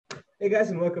Hey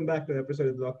guys, and welcome back to an episode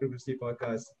of the Locker Room FC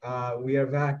podcast. We are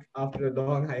back after a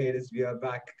long hiatus. We are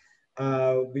back.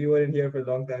 We weren't here for a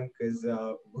long time because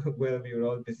well, we were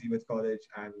all busy with college,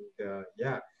 and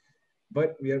yeah,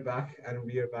 but we are back, and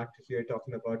we are back to here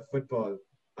talking about football.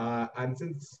 And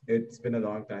since it's been a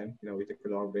long time, we took a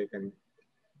long break, and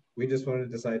we just wanted to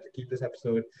decide to keep this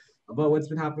episode about what's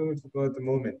been happening with football at the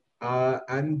moment.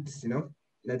 And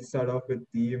let's start off with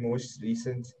the most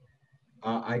recent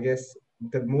I guess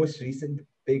the most recent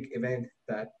big event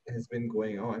that has been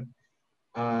going on,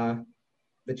 uh,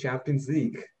 the Champions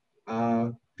League.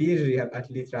 PSG have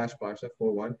actually thrashed Barca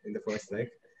 4-1 in the first leg,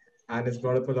 and it's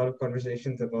brought up a lot of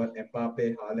conversations about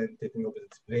Mbappe, Haaland taking over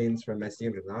its reins from Messi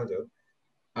and Ronaldo.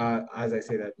 As I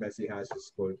say that, Messi has just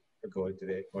scored a goal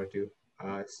today or two.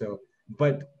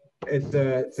 But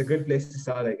it's a good place to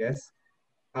start, I guess.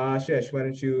 Shesh, why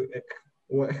don't you?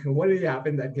 What really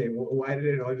happened that game? Why did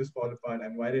it all just fall apart?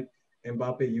 And why did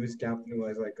Mbappe use Camp Nou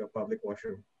as like a public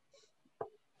washroom?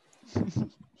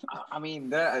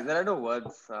 There are no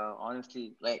words,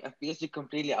 honestly. Like, PSG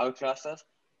completely outclassed us.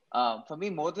 For me,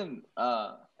 more than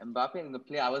Mbappe in the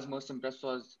play, I was most impressed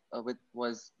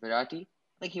was Verratti.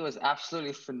 Like, he was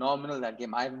absolutely phenomenal that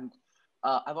game.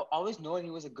 I've always known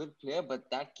he was a good player, but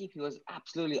that keep he was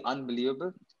absolutely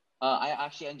unbelievable. I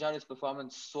actually enjoyed his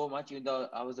performance so much, even though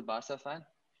I was a Barca fan.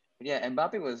 But yeah,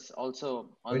 Mbappe was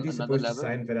also Weren't on you another supposed to level.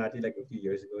 sign Verratti like a few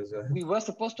years ago as well? We were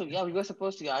supposed to, yeah, we were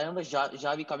supposed to. I remember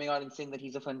Xavi coming out and saying that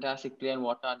he's a fantastic player and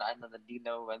whatnot. I know the deal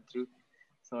never went through.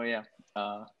 So yeah,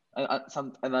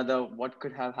 some another what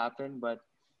could have happened, but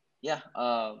yeah,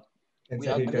 we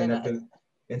Instead, are he turned again. up the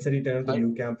instead he turned up the Sorry,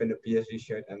 new camp in a PSG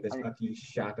shirt, and there's I, utterly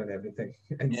shat on everything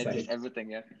yeah, inside. just everything,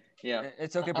 yeah, yeah,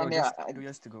 It's okay, bro. and yeah, Just 2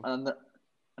 years to go. another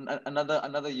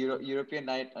another European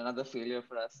night, another failure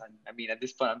for us. And I mean, at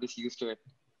this point, I'm just used to it.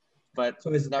 But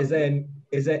So is now, is there any,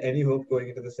 is there any hope going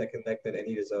into the second leg that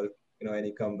any result,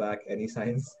 any comeback, any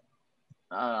signs?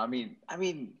 I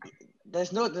mean,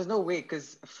 there's no way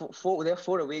because there are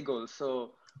four away goals.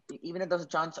 So even if there's a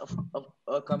chance of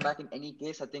a comeback in any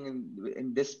case, I think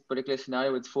in this particular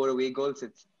scenario with four away goals,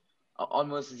 it's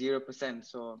almost 0%.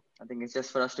 So I think it's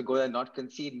just for us to go there, not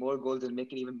concede more goals, and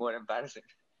make it even more embarrassing.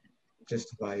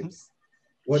 Just vibes. Just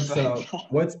What's like uh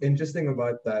what's interesting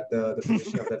about that the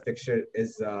position of that fixture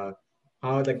is how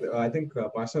like I think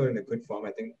Barca are in a good form.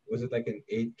 I think was it like an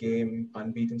 8 game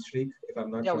unbeaten streak if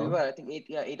I'm not yeah, we were. wrong. I think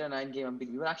eight or nine game.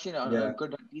 We were actually on a Yeah,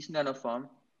 good, decent run of form.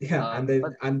 yeah,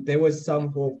 But and there was yeah,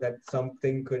 some hope that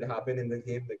something could happen in the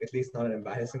game, like at least not an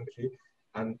embarrassing defeat,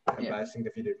 and yeah, embarrassing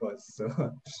defeat it was. So,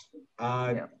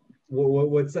 uh, yeah,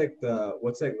 what's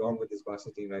like wrong with this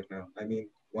Barca team right now? I mean,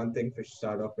 one thing to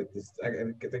start off with is I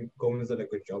think Gomez did a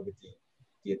good job with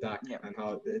the attack yeah. and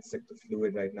how it's like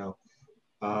fluid right now.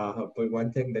 But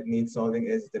one thing that needs solving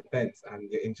is defense, and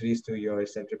your injuries to your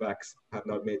center backs have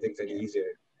not made things any Yeah, easier.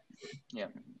 yeah.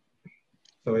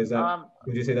 So is that Um,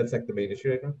 would you say that's like the main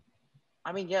issue right now?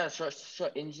 I mean, yeah, sure.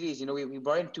 Injuries. We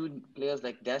brought in two players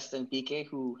like Dest and PK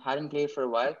who hadn't played for a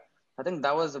while. I think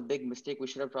that was a big mistake. We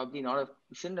should have probably not have.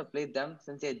 We shouldn't have played them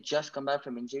since they had just come back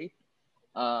from injury.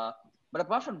 Uh, but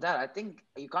apart from that, I think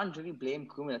you can't really blame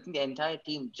Koeman. I think the entire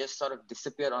team just sort of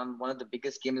disappeared on one of the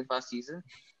biggest games of last season.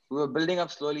 We were building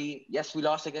up slowly. Yes, we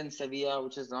lost against Sevilla,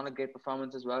 which is not a great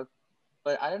performance as well.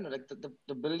 But I don't know, like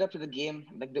the build up to the game,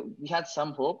 like we had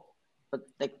some hope, but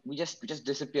like we just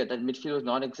disappeared. That midfield was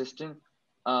non-existent.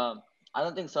 I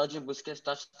don't think Sergio Busquets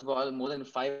touched the ball more than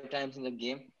 5 times in the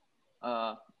game.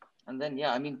 Uh, and then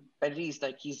yeah, I mean Pedri is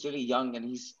like he's really young and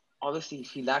he's obviously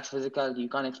he lacks physicality. You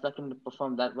can't expect him to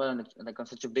perform that well on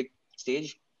such a big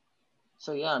stage.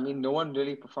 So yeah, I mean no one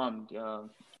really performed.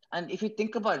 And if you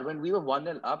think about it, when we were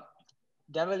 1-0 up,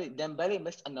 Dembele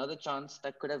missed another chance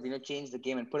that could have changed the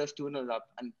game and put us 2-0 up.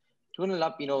 And 2-0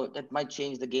 up, that might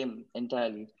change the game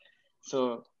entirely.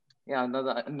 So yeah,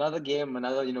 another game,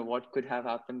 another what could have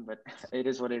happened, but it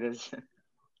is what it is.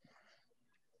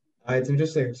 It's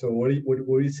interesting. So, what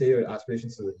do you say your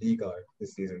aspirations to the league are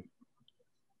this season?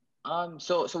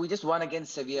 So we just won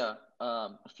against Sevilla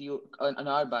an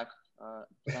hour back.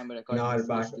 Time we're An recording hour this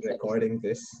back this episode. recording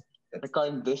this. That's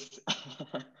Recording this.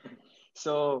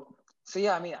 so so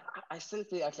yeah, I mean I still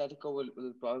feel Atletico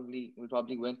will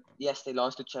probably win. Yes, they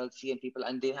lost to Chelsea and people,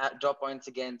 and they had drop points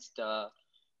against uh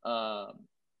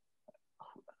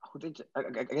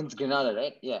against Granada,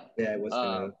 right? Yeah. yeah, it was Uh,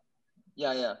 gonna.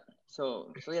 yeah.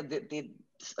 So yeah, they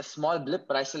a small blip,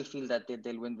 but I still feel that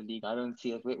they'll win the league. I don't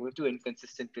see it. We're too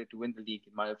inconsistent to win the league,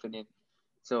 in my opinion.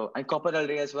 So and Copa del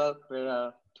Rey as well.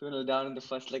 We're 2-0 down in the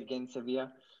first leg against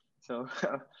Sevilla. So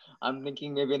I'm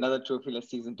thinking maybe another trophyless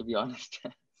season, to be honest.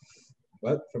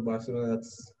 Well, for Barcelona,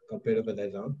 that's a bit of a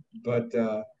letdown. But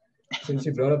since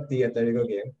you brought up the Atletico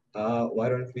game, why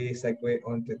don't we segue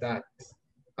onto that?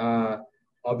 Uh,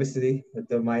 Obviously,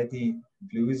 the mighty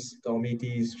Blues, Tommy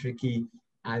T's tricky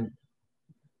and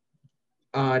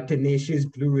tenacious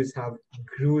Blues have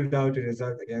ruled out a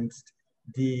result against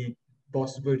the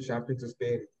possible champions of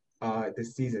Spain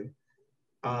this season.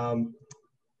 Um,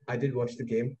 I did watch the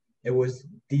game. It was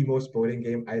the most boring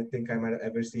game I think I might have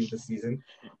ever seen this season.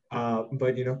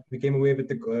 But we came away with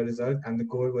the result, and the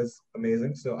goal was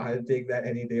amazing. So I'll take that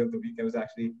any day of the week. It was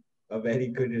actually a very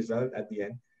good result at the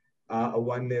end. A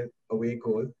 1-0 away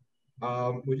goal.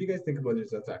 What do you guys think about the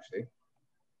results actually?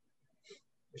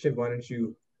 Shiv, why don't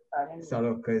you I mean, start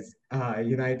off? Because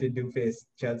United do face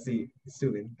Chelsea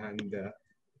soon, and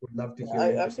would love to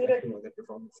hear your I feel like perspective on that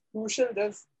performance. Tuchel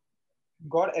just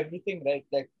got everything right,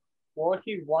 like what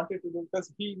he wanted to do.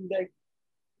 Because he like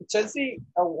Chelsea,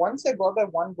 once they got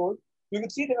that one goal, you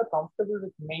could see they were comfortable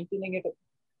with maintaining it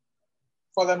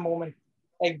for the moment.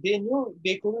 Like they knew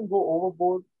they couldn't go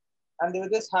overboard, and they were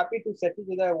just happy to settle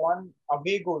with a one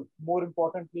away goal. More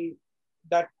importantly,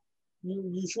 that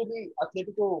usually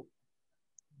Atletico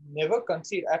never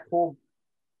concede at home.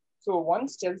 So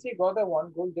once Chelsea got the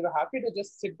one goal, they were happy to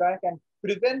just sit back and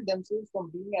prevent themselves from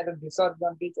being at a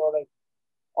disadvantage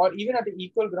or even at an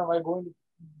equal ground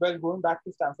while going back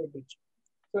to Stamford Bridge.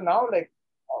 So now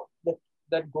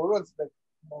that goal was like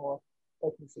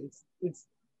what you say it's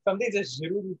something just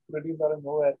Giroud produced out of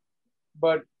nowhere.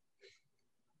 But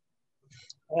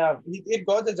yeah, it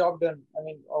got the job done. I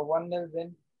mean, a 1-0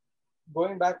 win,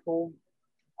 going back home,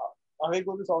 away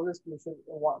goal is always crucial.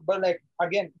 But like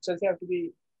again, Chelsea have to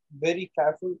be very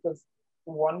careful because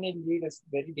 1-0 lead is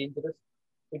very dangerous.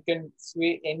 It can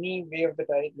sway any way of the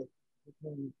tide. Like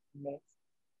between minutes.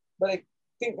 But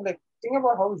think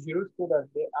about how Giroud scored that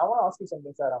day. I want to ask you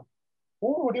something, Sarah.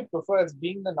 Who would you prefer as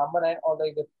being the number 9 or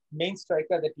like the main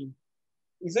striker of the team?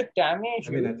 Is it Tammy, I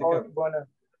mean, Giroud, or Werner?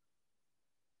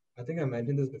 I think I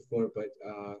mentioned this before, but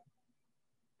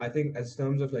I think as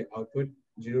terms of like output,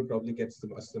 Giroud probably gets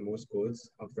us the most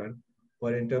goals up front.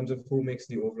 But in terms of who makes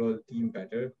the overall team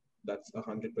better, that's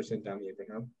 100% Tammy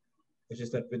Abraham. It's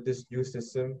just that with this new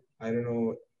system, I don't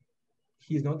know.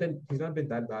 He's not been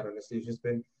that bad honestly. He's just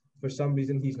been for some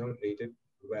reason he's not rated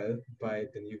well by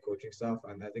the new coaching staff,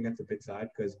 and I think that's a bit sad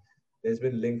because there's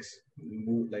been links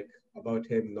like about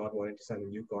him not wanting to sign a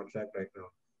new contract right now.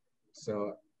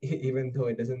 So even though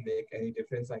it doesn't make any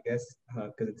difference, I guess,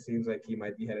 because it seems like he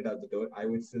might be headed out the door, I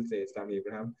would still say it's Tammy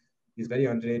Abraham. He's very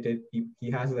underrated.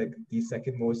 He has like the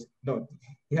second most, no,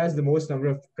 he has the most number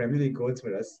of Premier League goals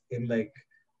for us in like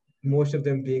most of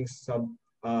them being substitution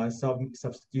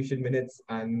minutes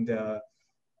and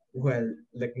well,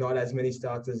 like not as many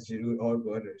starts as Giroud or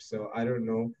Werner. So I don't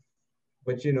know,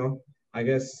 but I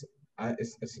guess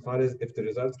as far as if the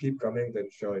results keep coming, then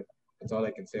sure, that's all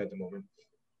I can say at the moment.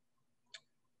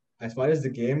 As far as the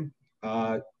game,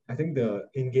 I think the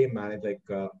in-game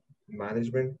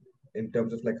management in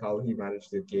terms of like how he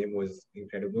managed the game was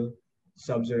incredible.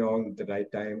 Subs around the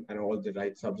right time and all the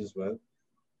right subs as well.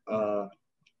 Uh,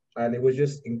 and it was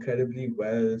just incredibly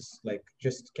well like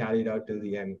just carried out till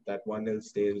the end. That 1-0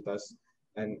 stays with us,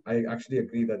 and I actually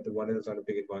agree that the 1-0 is not a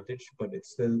big advantage, but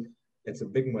it's a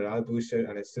big morale booster,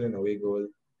 and it's still an away goal.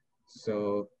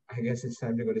 So I guess it's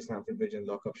time to go to Stamford Bridge and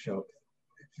lock up shop.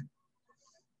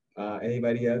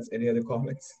 Anybody else? Any other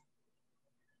comments?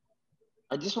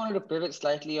 I just wanted to pivot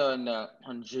slightly on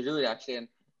Giroud actually, and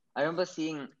I remember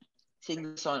seeing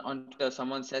this on Twitter.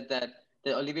 Someone said that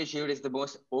Olivier Giroud is the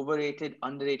most overrated,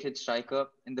 underrated striker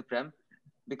in the Prem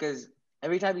because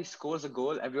every time he scores a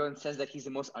goal, everyone says that he's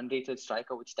the most underrated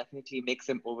striker, which technically makes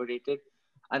him overrated.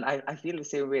 And I feel the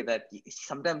same way that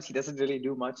sometimes he doesn't really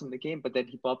do much in the game, but then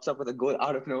he pops up with a goal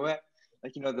out of nowhere,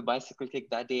 like the bicycle kick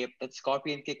that day, that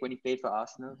scorpion kick when he played for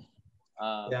Arsenal.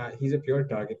 Um, Yeah, he's a pure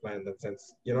target man in that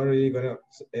sense. You're not really gonna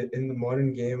in the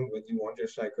modern game when you want your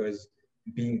strikers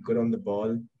being good on the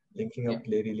ball, linking yeah, up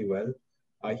play really well.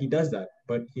 He does that,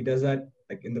 but he does that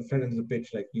like in the front end of the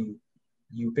pitch. Like you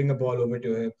ping a ball over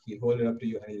to him, he'll hold it up to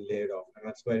you and he'll lay it off, and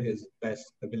that's where his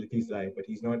best abilities lie. But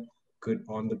he's not good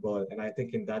on the ball, and I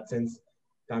think in that sense,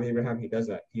 Tammy Abraham he does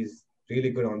that. He's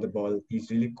really good on the ball. He's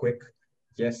really quick.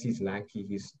 Yes, he's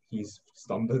lanky. He's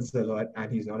stumbles a lot,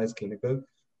 and he's not as clinical,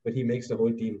 but he makes the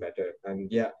whole team better.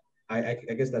 And yeah, I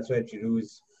guess that's where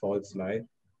Giroud's faults lie,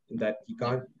 in that he yeah,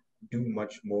 can't do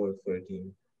much more for a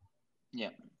team. yeah.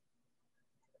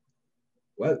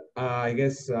 Well, I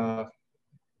guess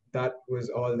that was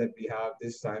all that we have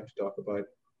this time to talk about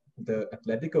the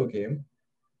Atletico game.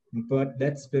 But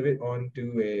let's pivot on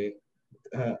to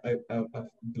a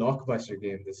blockbuster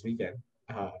game this weekend.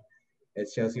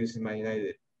 It's Chelsea versus Man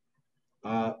United.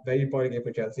 Very important game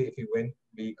for Chelsea. If we win,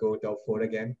 we go top four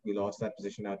again. We lost that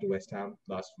position out to West Ham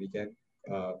last weekend,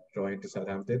 drawing to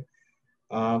Southampton.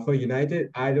 For United,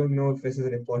 I don't know if this is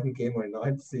an important game or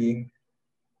not. Seeing,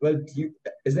 well,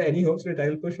 is there any hopes for a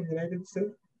title push from United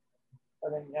still? I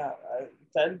mean, yeah,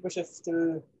 child push is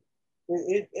still.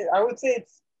 I would say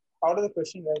it's out of the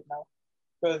question right now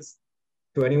because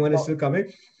 21 is still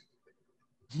coming.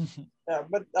 yeah,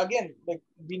 but again, like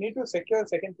we need to secure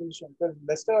second position because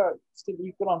Leicester are still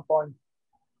equal on points,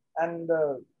 and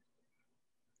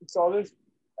it's always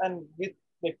and with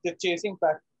like the chasing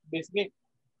pack. Basically,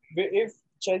 if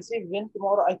Chelsea win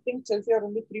tomorrow, I think Chelsea are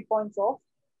only 3 points off.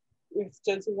 If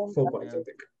Chelsea win, 4 points, I Yeah.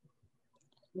 think.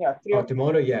 yeah, three Oh, or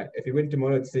tomorrow, yeah. If you win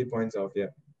tomorrow, it's 3 points off.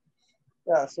 Yeah.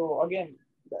 yeah. So again,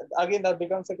 that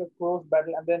becomes like a close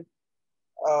battle, and then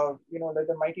like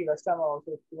the mighty West Ham are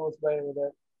also close by over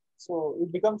there. So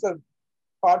it becomes a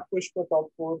hard push for top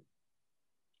four.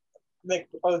 Like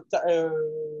a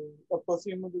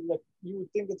presumably like you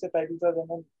would think it's a title search, and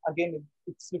then again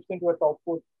it slips into a top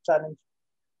four challenge.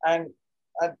 And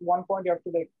at one point you have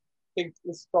to like think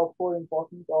is top four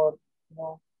important or you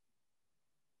know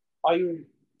are you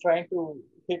trying to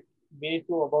hit way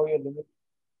too above your limit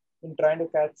in trying to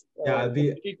catch Yeah, the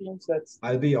city teams that's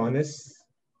I'll be honest.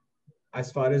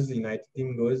 As far as the United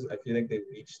team goes, I feel like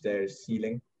they've reached their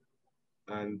ceiling,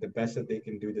 and the best that they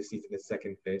can do this season is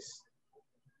second place.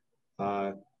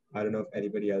 Uh, I don't know if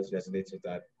anybody else resonates with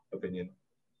that opinion.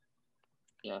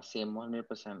 Yeah, same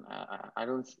 100%. I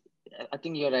don't. I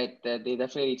think you're right. That they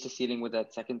definitely reached the ceiling with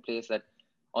that second place,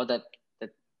 or that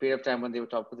period of time when they were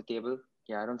top of the table.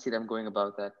 Yeah, I don't see them going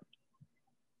above that.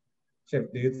 Chef,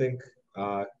 do you think,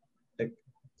 like,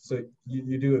 so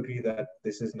you do agree that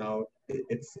this is now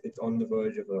it's on the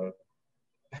verge of a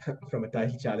from a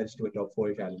title challenge to a top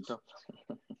four challenge? So,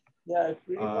 yeah it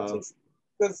pretty much Uh, is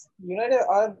because United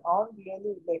aren't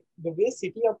really like the way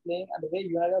City are playing and the way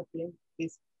United are playing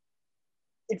is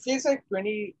it feels like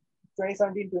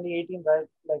 2017, 2018, right?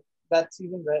 Like that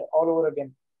season, right? All over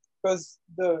again. Because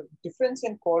the difference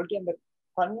in quality and the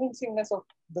convincingness of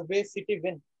the way City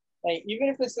win, like even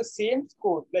if it's the same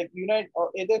score, like United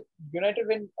or either United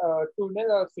win 2-0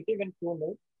 or City win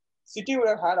 2-0, City would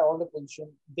have had all the position.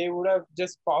 They would have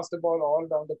just passed the ball all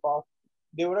down the park.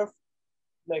 They would have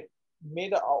like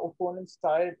made the opponents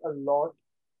tired a lot.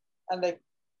 And like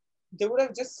they would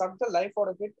have just sucked the life out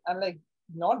of it and like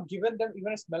not given them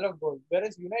even a smell of goal.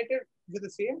 Whereas United with the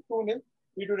same 2-0,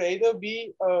 it would either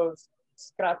be a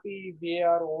scrappy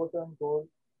VAR overturned goal,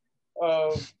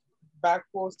 a back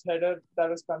post header that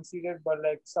was conceded, but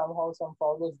like somehow some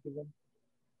foul was given,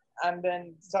 and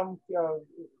then some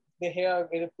they here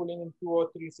either pulling in 2 or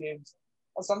 3 saves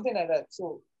or something like that.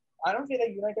 So I don't feel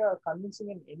like United are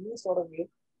convincing in any sort of way.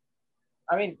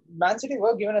 I mean, Man City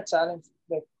were given a challenge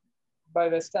like by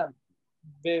West Ham.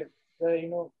 They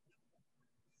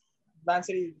Man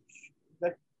City,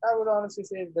 like I would honestly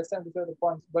say West Ham deserve the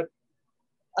points, but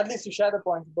at least to share the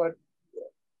points. But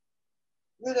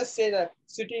we'll just say that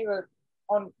City were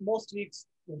on most weeks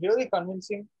really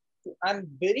convincing and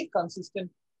very consistent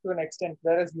to an extent,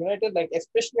 whereas United, like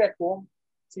especially at home,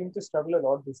 seem to struggle a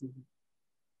lot this season.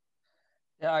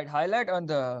 Yeah, I'd highlight on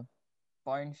the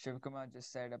point Shivkumar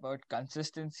just said about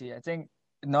consistency. I think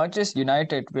not just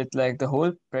United, with like the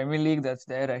whole Premier League that's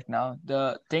there right now,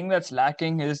 the thing that's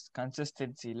lacking is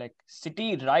consistency. Like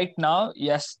City right now,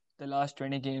 yes, the last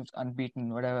 20 games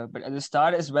unbeaten, whatever. But at the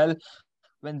start as well,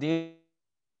 when they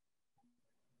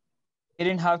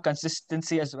didn't have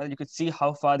consistency as well, you could see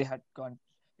how far they had gone.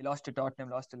 They lost to Tottenham,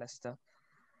 lost to Leicester.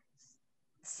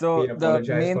 So the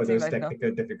we main thing apologize right for now, those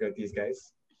technical difficulties,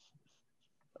 guys.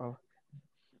 oh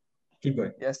Keep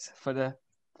going. yes, for the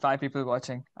 5 people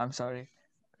watching, I'm sorry.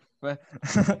 Well,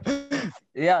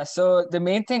 yeah. So the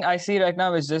main thing I see right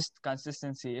now is just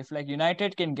consistency. If like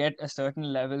United can get a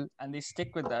certain level and they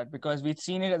stick with that, because we've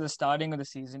seen it at the starting of the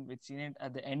season, we've seen it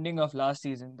at the ending of last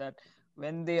season, that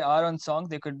when they are on song,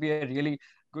 they could be a really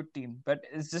good team. But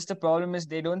it's just the problem is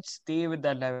they don't stay with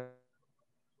that level.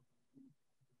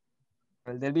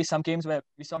 There'll be some games where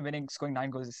we saw them winning, scoring 9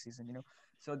 goals this season,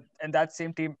 So and that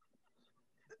same team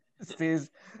stays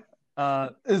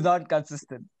is not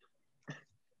consistent.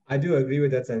 I do agree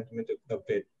with that sentiment a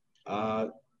bit. Uh,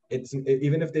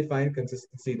 even if they find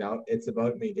consistency now, it's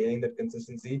about maintaining that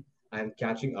consistency and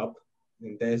catching up.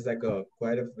 And there's like a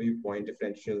quite a few point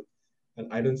differential,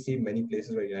 and I don't see many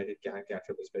places where United can catch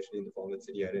up, especially in the form that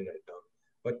City are in right now.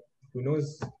 But who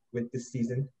knows? With this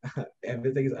season,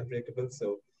 everything is unpredictable,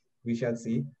 so we shall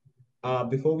see.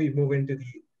 Before we move into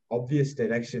the obvious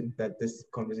direction that this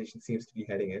conversation seems to be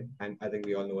heading in, and I think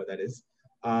we all know what that is,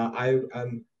 I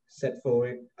am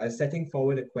setting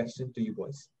forward a question to you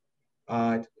boys.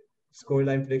 Uh,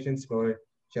 Scoreline predictions for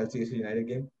Chelsea United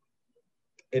game.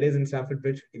 It is in Stamford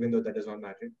Bridge, even though that does not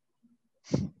matter.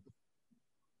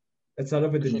 Let's start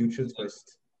off with I'm the gonna say, neutrals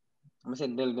first. I'm gonna say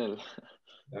nil.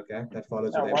 Okay, that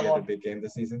follows Yeah, with every other 1-1. big game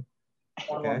this season.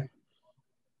 1-1. Okay,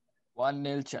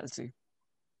 1-0 Chelsea.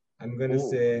 I'm gonna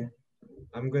Oh, say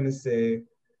I'm gonna say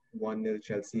 1-0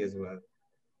 Chelsea as well.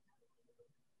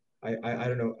 I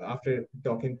don't know. After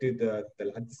talking to the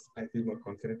lads, I feel more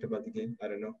confident about the game. I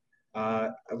don't know.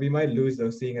 We might lose though,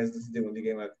 seeing as this is the only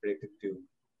game I've predicted to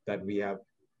that we have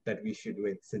that we should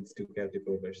win since Tuchel took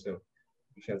over. So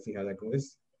we shall see how that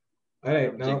goes. All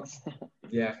right, Saddam now, Jinx.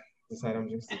 yeah, the Saddam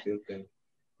Jinx is real thing.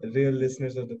 The real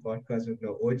listeners of the podcast would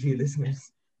know. OG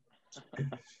listeners.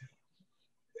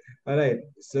 All right,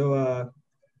 so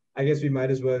I guess we might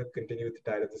as well continue with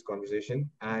the tide of this conversation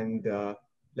and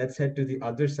let's head to the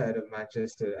other side of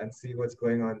Manchester and see what's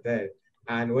going on there.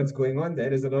 And what's going on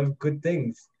there is a lot of good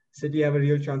things. City have a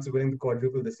real chance of winning the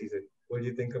quadruple this season. What do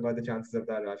you think about the chances of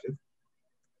that, Rashid?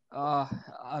 Uh,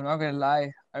 I'm not gonna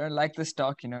lie. I don't like this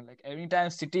talk, Like every time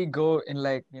City go in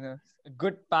like, a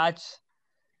good patch,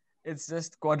 it's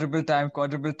just quadruple time,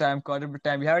 quadruple time, quadruple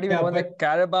time. We haven't even Yeah, won the but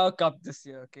Carabao Cup this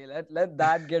year. Okay, let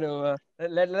that get over.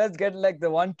 Let's get like the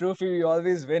one trophy we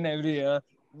always win every year.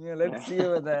 Let's Yeah. see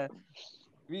over there.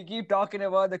 We keep talking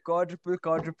about the quadruple,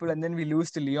 quadruple, and then we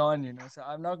lose to Leon. So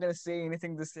I'm not gonna say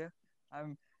anything this year.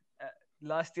 I'm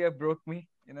last year broke me.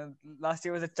 Last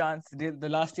year was a chance. The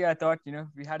last year I thought,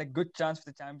 we had a good chance for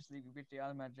the Champions League. We beat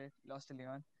Real Madrid, lost to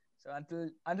Leon. So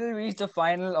until we reach the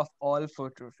final of all four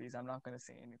trophies, I'm not gonna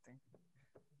say anything.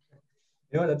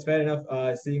 that's fair enough.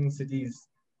 Seeing City's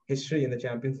history in the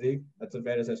Champions League, that's a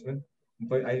fair assessment.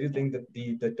 But I do Yeah. think that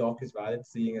the talk is valid,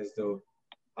 seeing as though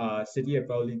City are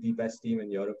probably the best team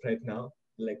in Europe right now,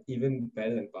 like even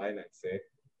better than Bayern, I'd say.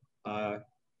 Uh,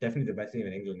 Definitely the best team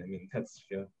in England. I mean, that's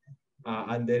sure.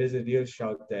 And there is a real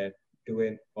shout there to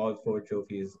win all four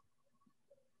trophies.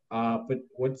 But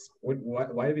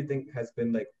why do we think has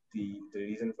been like the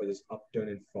reason for this upturn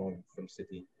in form from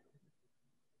City?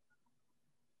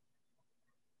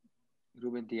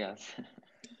 Ruben Diaz.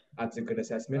 That's a good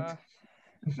assessment. Uh,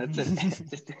 That's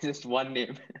it. Just one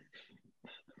name.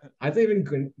 I think even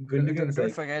don't, Gundogan's don't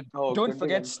like, forget, Oh, don't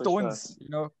forget Gundogan for sure. Stones.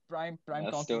 Prime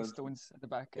Yeah, concrete Stones. Stones at the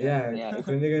back. Yeah. yeah, Yeah.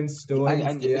 Gundogan, And Stones,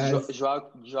 and Diaz.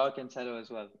 Joao Cancelo as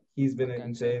well. He's been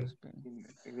insane. Cancelo's been.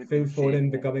 He's been Phil insane. Foden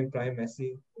Yeah. becoming prime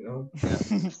Messi. You know, Yeah.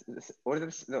 What is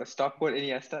this? No, Stockport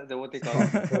Iniesta? Is that what they call him?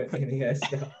 Stockport,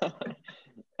 Iniesta.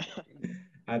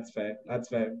 That's fair. That's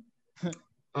fair.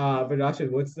 But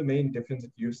Rashid, what's the main difference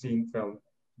that you're seeing from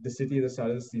the City at the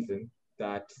start of the season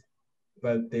that,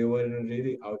 well, they were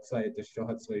really outside the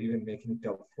shots, were even making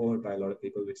top four by a lot of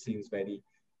people, which seems very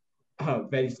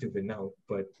stupid now.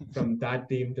 But from that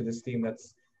team to this team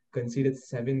that's conceded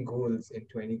 7 goals in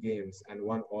 20 games and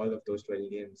won all of those 20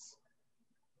 games.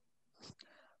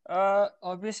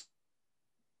 Obviously,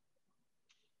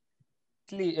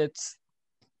 it's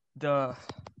the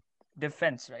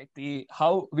defense, right? The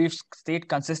how we've stayed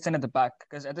consistent at the back.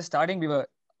 Because at the starting we were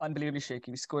unbelievably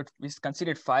shaky. We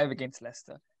conceded 5 against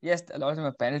Leicester. Yes, a lot of them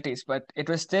were penalties, but it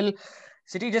was still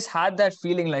City just had that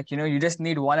feeling like you just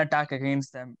need one attack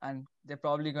against them, and they're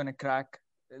probably gonna crack.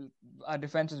 Our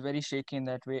defense was very shaky in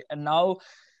that way, and now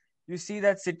you see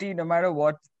that City, no matter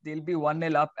what, they'll be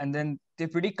 1-0 up and then they're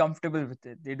pretty comfortable with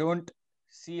it. They don't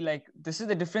see like this is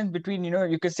the difference between,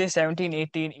 you could say 17,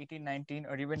 18, 18, 19,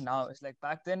 or even now. It's like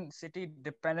back then, City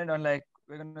depended on like,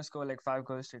 we're going to score like 5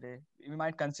 goals today. We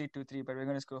might concede 2, 3, but we're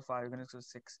going to score 5, we're going to score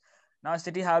 6. Now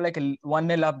City have like a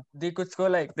 1-0 up. They could score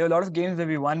like, there are a lot of games where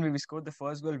we won, where we scored the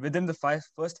first goal within the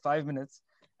first 5 minutes.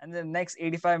 And the next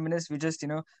 85 minutes, we just,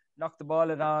 knock the ball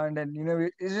around and,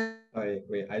 it's just Sorry,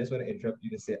 wait, I just want to interrupt you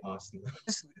to say Arsenal.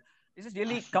 it's just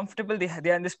really comfortable. They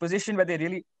are in this position where they're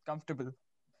really comfortable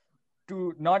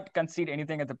to not concede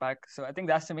anything at the back. So I think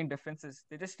that's the main difference. Is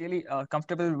they're just really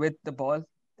comfortable with the ball.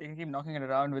 They can keep knocking it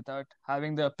around without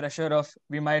having the pressure of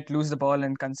we might lose the ball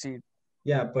and concede.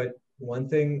 Yeah, but one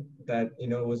thing that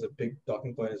was a big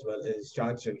talking point as well is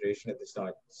chance generation at the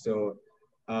start. So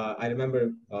I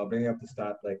remember bringing up the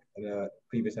stat like in a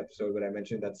previous episode where I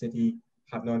mentioned that City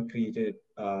have not created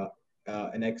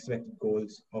an expected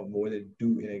goals of more than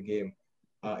two in a game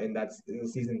in the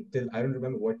season till I don't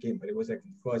remember what game, but it was like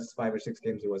the first 5 or 6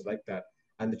 games it was like that,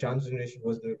 and the chance generation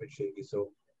was a little bit shaky. So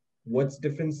what's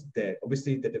difference there?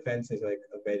 Obviously, the defense is like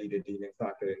a very redeeming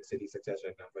factor in City's success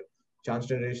right now, but chance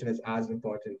generation is as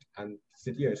important. And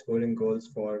City are scoring goals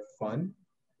for fun.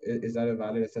 Is that a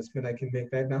valid assessment I can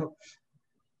make right now?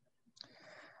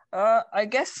 I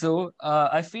guess so.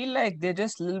 I feel like they're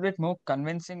just a little bit more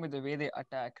convincing with the way they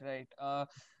attack, right?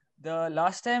 The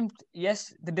last time,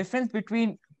 yes, the difference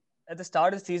between at the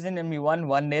start of the season and we won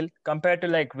 1-0 compared to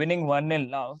like winning 1-0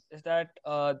 now is that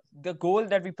the goal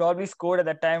that we probably scored at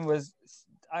that time was,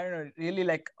 I don't know, really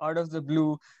like out of the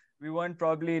blue. We weren't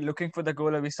probably looking for the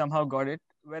goal or we somehow got it.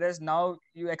 Whereas now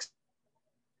you expect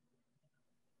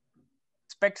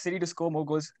City to score more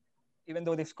goals, even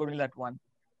though they've scored only that one.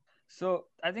 So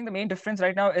I think the main difference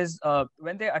right now is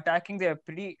when they're attacking, they're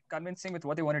pretty convincing with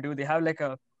what they want to do. They have like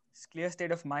a clear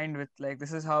state of mind with like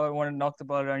this is how I want to knock the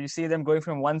ball around. You see them going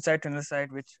from one side to another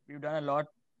side, which we've done a lot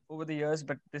over the years,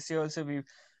 but this year also we've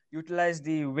utilized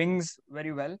the wings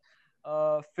very well.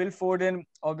 Phil Foden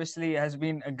obviously has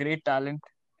been a great talent.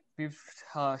 We've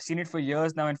seen it for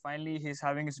years now, and finally he's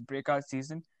having his breakout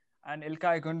season. And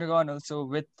Ilkay Gundogan also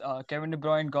with Kevin De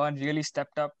Bruyne gone really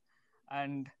stepped up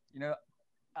and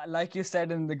like you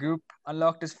said in the group,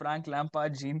 unlocked his Frank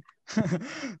Lampard gene.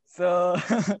 So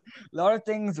a lot of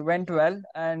things went well,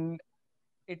 and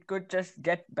it could just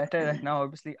get better right now.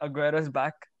 Obviously, Aguero's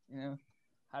back.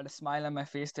 Had a smile on my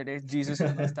face today. Jesus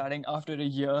is now starting after a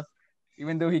year,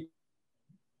 even though he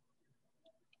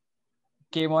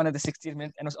came on at the 60th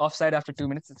minute and was offside after 2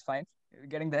 minutes. It's fine. We're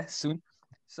getting there soon.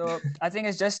 So I think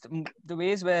it's just the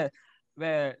ways where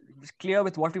we're clear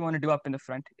with what we want to do up in the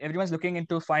front. Everyone's looking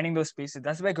into finding those spaces.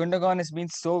 That's why Gundogan has been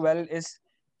so well. Is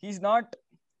he's not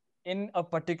in a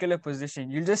particular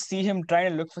position. You'll just see him trying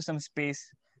to look for some space.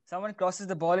 Someone crosses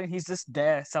the ball and he's just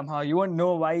there somehow. You won't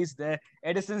know why he's there.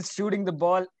 Edison's shooting the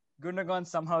ball.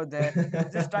 Gundogan's somehow there. They're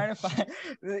just trying to find.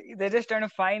 They're just trying to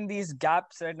find these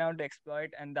gaps right now to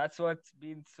exploit, and that's what's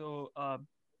been so.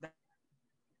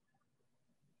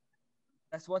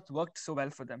 That's what's worked so well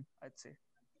for them. I'd say.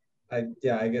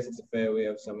 I guess it's a fair way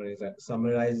of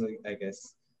summarizing. I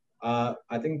guess.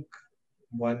 I think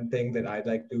one thing that I'd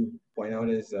like to point out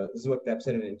is this is what Pep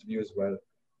said in an interview as well,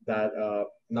 that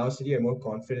now City are more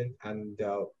confident, and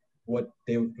what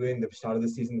they were doing the start of the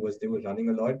season was they were running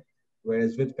a lot,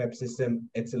 whereas with Pep system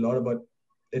it's not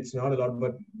a lot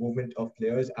about movement of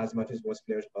players as much as was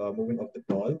players movement of the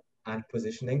ball and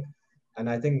positioning, and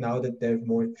I think now that they've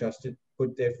more trusted,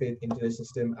 put their faith into the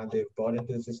system, and they've bought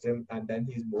into the system, and then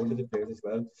he's molded the players as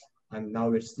well, and now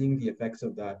we're seeing the effects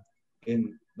of that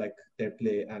in like their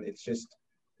play, and it's just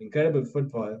incredible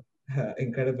football,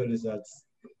 incredible results,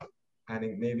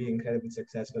 and maybe incredible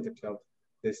success for the club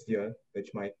this year, which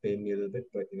might pain me a little bit,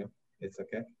 but it's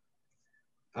okay.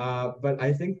 But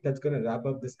I think that's going to wrap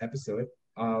up this episode.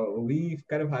 We've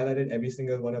kind of highlighted every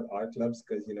single one of our clubs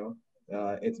because,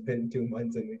 it's been 2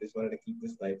 months and we just wanted to keep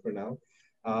this light for now.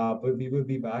 But we will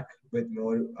be back with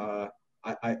more.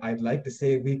 I'd like to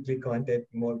say weekly content,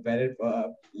 more better,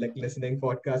 like listening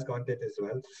podcast content as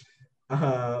well.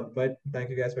 But thank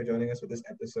you guys for joining us for this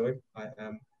episode. I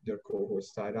am your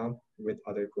co-host Saidam with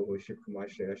other co-hosts Shiv Kumar,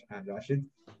 Shreyash, and Rashid.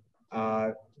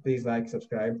 Uh, Please like,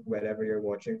 subscribe wherever you're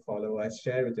watching, follow us,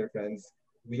 share with your friends.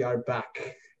 We are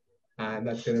back, and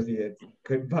that's gonna be it.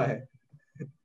 Goodbye.